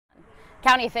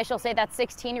County officials say that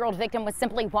 16-year-old victim was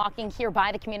simply walking here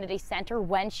by the community center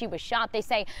when she was shot. They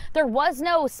say there was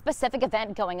no specific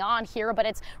event going on here, but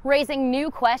it's raising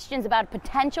new questions about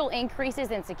potential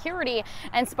increases in security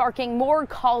and sparking more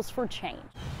calls for change.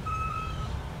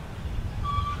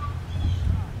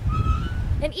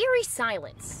 An eerie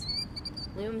silence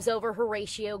looms over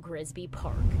Horatio Grisby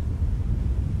Park.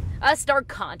 A stark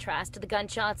contrast to the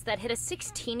gunshots that hit a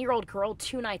 16-year-old girl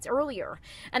 2 nights earlier,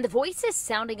 and the voices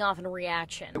sounding off in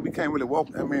reaction. We can't really walk,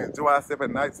 enjoy ourselves at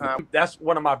nighttime. That's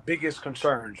one of my biggest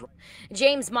concerns.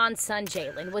 James Mond's son,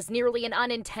 Jalen, was nearly an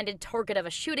unintended target of a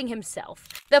shooting himself.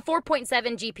 The 4.7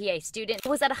 GPA student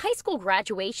was at a high school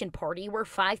graduation party where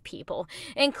 5 people,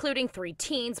 including 3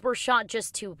 teens, were shot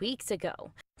just 2 weeks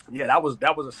ago. Yeah, that was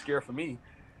a scare for me,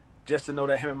 just to know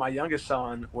that him and my youngest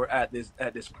son were at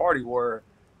this party where,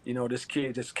 you know, this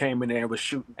kid just came in there and was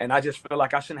shooting. And I just feel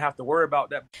like I shouldn't have to worry about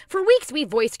that. For weeks, we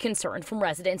voiced concern from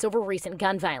residents over recent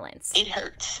gun violence. It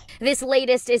hurts. This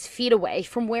latest is feet away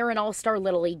from where an All-Star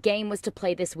Little League game was to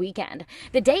play this weekend.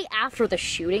 The day after the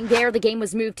shooting there, the game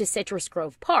was moved to Citrus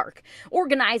Grove Park.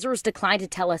 Organizers declined to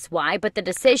tell us why, but the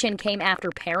decision came after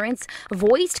parents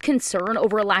voiced concern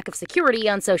over a lack of security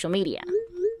on social media.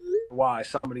 Why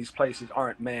some of these places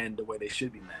aren't manned the way they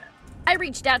should be manned. I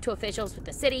reached out to officials with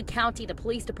the city, county, the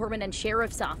police department, and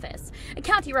sheriff's office. A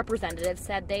county representative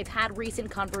said they've had recent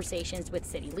conversations with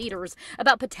city leaders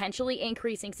about potentially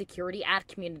increasing security at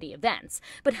community events,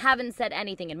 but haven't set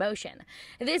anything in motion.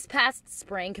 This past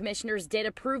spring, commissioners did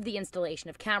approve the installation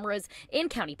of cameras in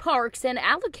county parks and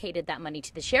allocated that money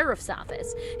to the sheriff's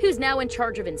office, who's now in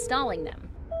charge of installing them.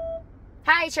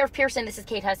 Hi, Sheriff Pearson. This is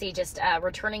Kate Hussey, just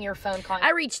returning your phone call.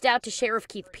 I reached out to Sheriff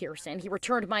Keith Pearson. He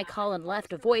returned my call and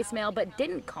left a voicemail, but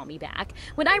didn't call me back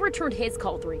when I returned his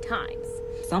call 3 times.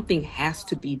 Something has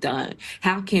to be done.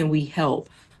 How can we help?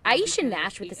 Aisha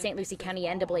Nash with the St. Lucie County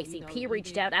NAACP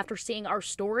reached out after seeing our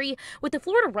story with the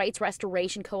Florida Rights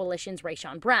Restoration Coalition's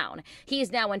Rayshawn Brown. He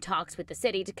is now in talks with the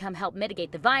city to come help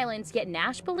mitigate the violence, yet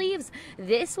Nash believes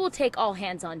this will take all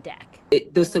hands on deck.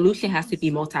 The solution has to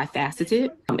be multifaceted,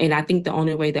 and I think the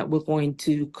only way that we're going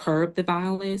to curb the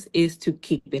violence is to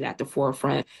keep it at the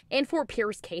forefront. In Fort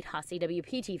Pierce, Kate Hussey,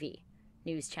 WPTV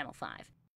News Channel 5.